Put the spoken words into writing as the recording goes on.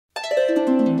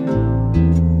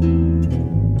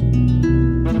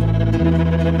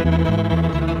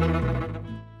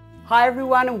Hi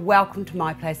everyone and welcome to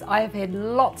my place. I have had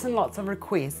lots and lots of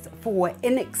requests for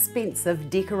inexpensive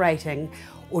decorating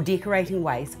or decorating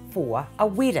ways for a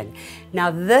wedding.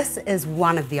 Now this is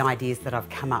one of the ideas that I've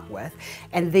come up with,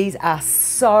 and these are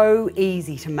so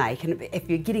easy to make. And if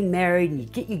you're getting married and you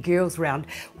get your girls round,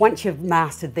 once you've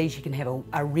mastered these, you can have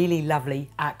a really lovely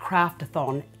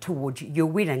craft-a-thon towards your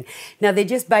wedding. Now they're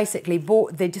just basically,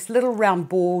 they're just little round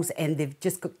balls, and they've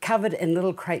just got covered in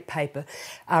little crepe paper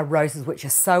roses, which are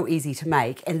so easy to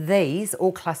make. And these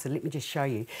all clustered, let me just show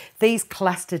you. These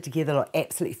clustered together look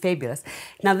absolutely fabulous.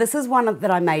 Now this is one that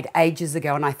I made ages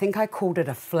ago, and I think I called it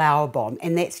a flower bomb,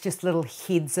 and that's just little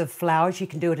heads of flowers. You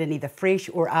can do it in either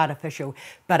fresh or artificial,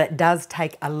 but it does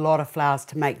take a lot of flowers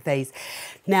to make these.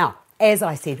 Now, as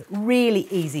I said, really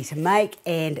easy to make,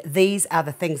 and these are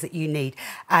the things that you need.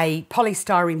 A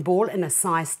polystyrene ball in a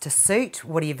size to suit,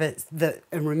 whatever,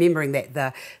 and remembering that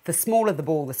the smaller the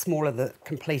ball, the smaller the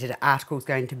completed article is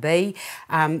going to be,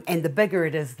 and the bigger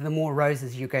it is, the more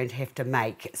roses you're going to have to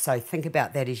make. So think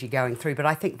about that as you're going through, but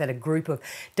I think that a group of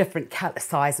different cut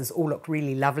sizes all look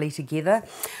really lovely together.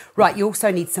 Right, you also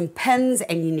need some pins,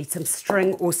 and you need some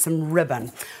string or some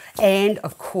ribbon. And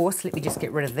of course, let me just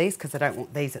get rid of these because I don't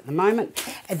want these at the moment.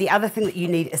 And the other thing that you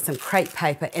need is some crepe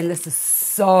paper, and this is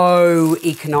so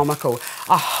economical.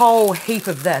 A whole heap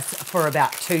of this for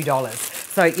about $2.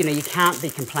 So, you know, you can't be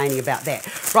complaining about that.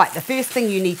 Right, the first thing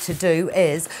you need to do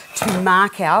is to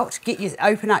mark out,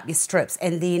 open up your strips,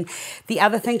 and then the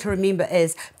other thing to remember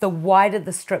is the wider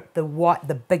the strip,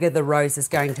 the bigger the rose is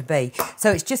going to be.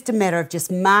 So it's just a matter of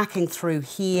just marking through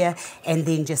here and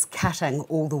then just cutting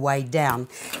all the way down.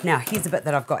 Now, here's a bit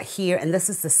that I've got here, and this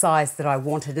is the size that I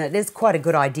wanted, and it is quite a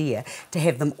good idea to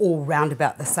have them all round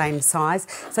about the same size.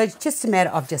 So it's just a matter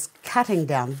of just cutting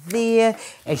down there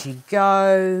as you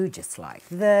go, just like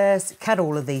this. Cut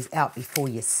all of these out before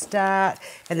you start,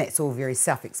 and that's all very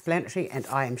self-explanatory, and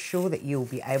I am sure that you'll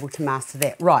be able to master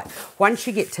that. Right, once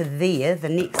you get to there, the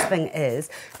next thing is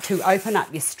to open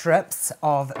up your strips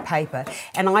of paper,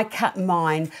 and I cut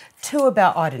mine to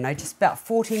about, I don't know, just about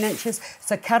 14 inches.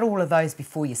 So cut all of those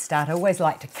before you start. I always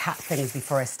like to cut things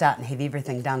before I start and have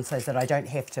everything done so that I don't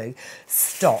have to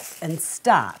stop and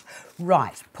start.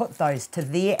 Right, put those to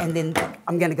there, and then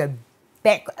I'm going to go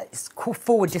back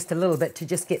forward just a little bit to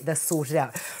just get this sorted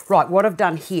out. Right, what I've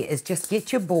done here is just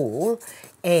get your ball,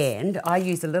 and I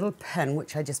use a little pin,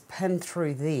 which I just pin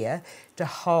through there to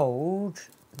hold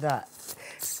the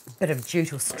bit of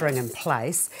jute or string in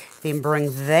place, then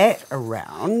bring that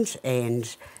around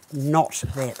and knot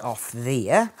that off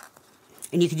there.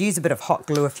 And you could use a bit of hot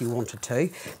glue if you wanted to,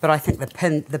 but I think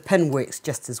the pin works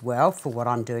just as well for what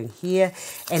I'm doing here.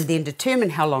 And then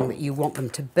determine how long that you want them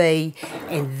to be,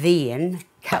 and then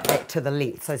cut that to the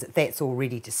length so that that's all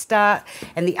ready to start.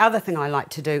 And the other thing I like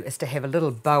to do is to have a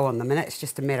little bow on them, and it's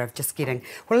just a matter of just getting,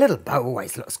 well, a little bow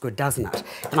always looks good, doesn't it?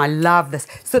 And I love this.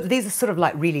 So these are sort of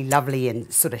like really lovely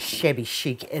and sort of shabby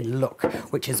chic in look,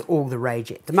 which is all the rage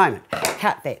at the moment.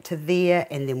 Cut that to there,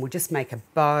 and then we'll just make a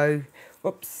bow.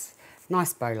 Whoops.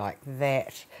 Nice bow like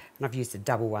that, and I've used a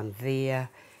double one there,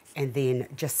 and then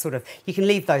just sort of, you can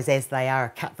leave those as they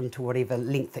are, cut them to whatever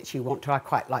length that you want to. I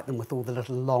quite like them with all the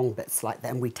little long bits like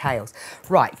that and wee tails.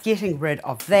 Right, getting rid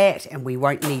of that, and we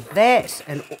won't need that,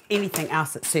 and anything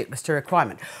else that's surplus to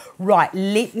requirement. Right,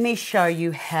 let me show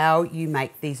you how you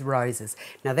make these roses.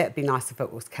 Now that'd be nice if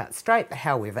it was cut straight, but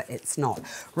however, it's not.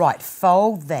 Right,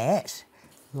 fold that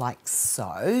like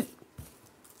so,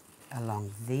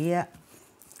 along there,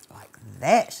 like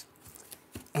that,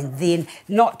 and then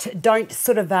don't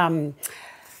sort of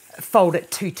fold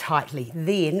it too tightly.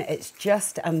 Then it's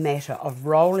just a matter of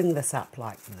rolling this up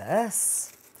like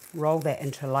this. Roll that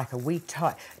into like a wee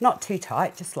tight, not too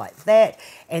tight, just like that.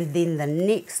 And then the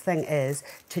next thing is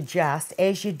to just,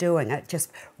 as you're doing it, just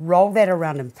roll that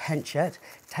around and pinch it.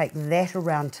 Take that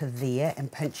around to there and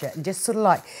pinch it, and just sort of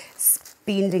like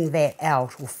bending that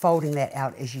out or folding that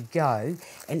out as you go.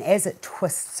 And as it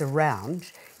twists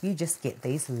around, you just get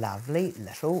these lovely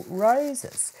little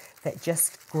roses that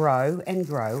just grow and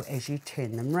grow as you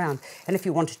turn them round. And if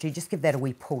you wanted to, just give that a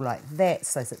wee pull like that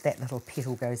so that that little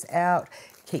petal goes out.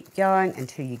 Keep going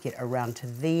until you get around to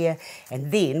there.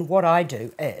 And then what I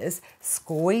do is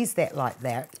squeeze that like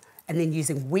that, and then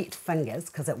using wet fingers,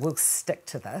 because it will stick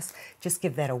to this, just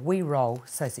give that a wee roll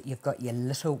so that you've got your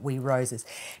little wee roses.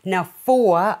 Now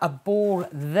for a ball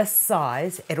this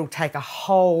size, it'll take a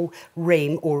whole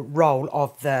ream or roll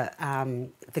of the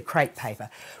crepe paper.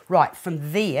 Right,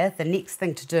 from there, the next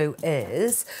thing to do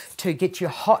is to get your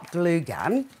hot glue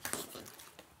gun,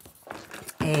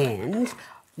 and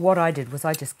what I did was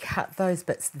I just cut those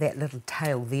bits, that little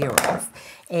tail there off,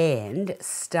 and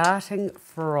starting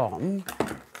from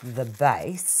the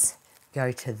base,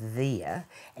 go to there,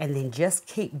 and then just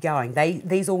keep going.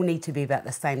 These all need to be about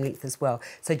the same length as well.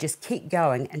 So just keep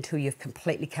going until you've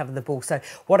completely covered the ball. So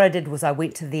what I did was I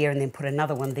went to there and then put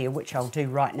another one there, which I'll do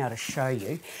right now to show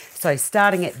you. So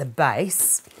starting at the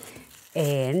base,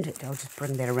 and I'll just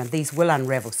bring that around. These will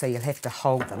unravel, so you'll have to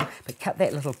hold them, but cut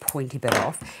that little pointy bit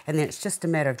off, and then it's just a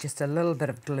matter of just a little bit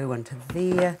of glue into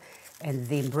there, and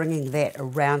then bringing that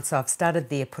around. So I've started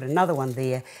there, put another one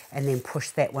there, and then push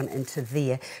that one into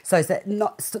there. So that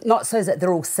not so that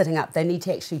they're all sitting up, they need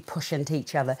to actually push into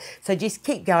each other. So just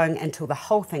keep going until the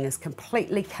whole thing is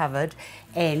completely covered,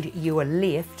 and you are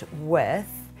left with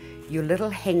your little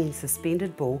hanging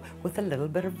suspended ball with a little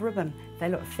bit of ribbon. They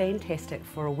look fantastic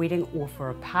for a wedding or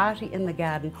for a party in the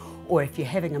garden, or if you're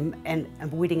having a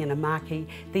wedding in a marquee,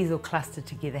 these all clustered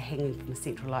together hanging from the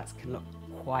central lights can look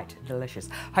quite delicious.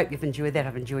 Hope you've enjoyed that.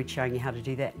 I've enjoyed showing you how to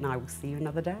do that, and I will see you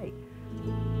another day.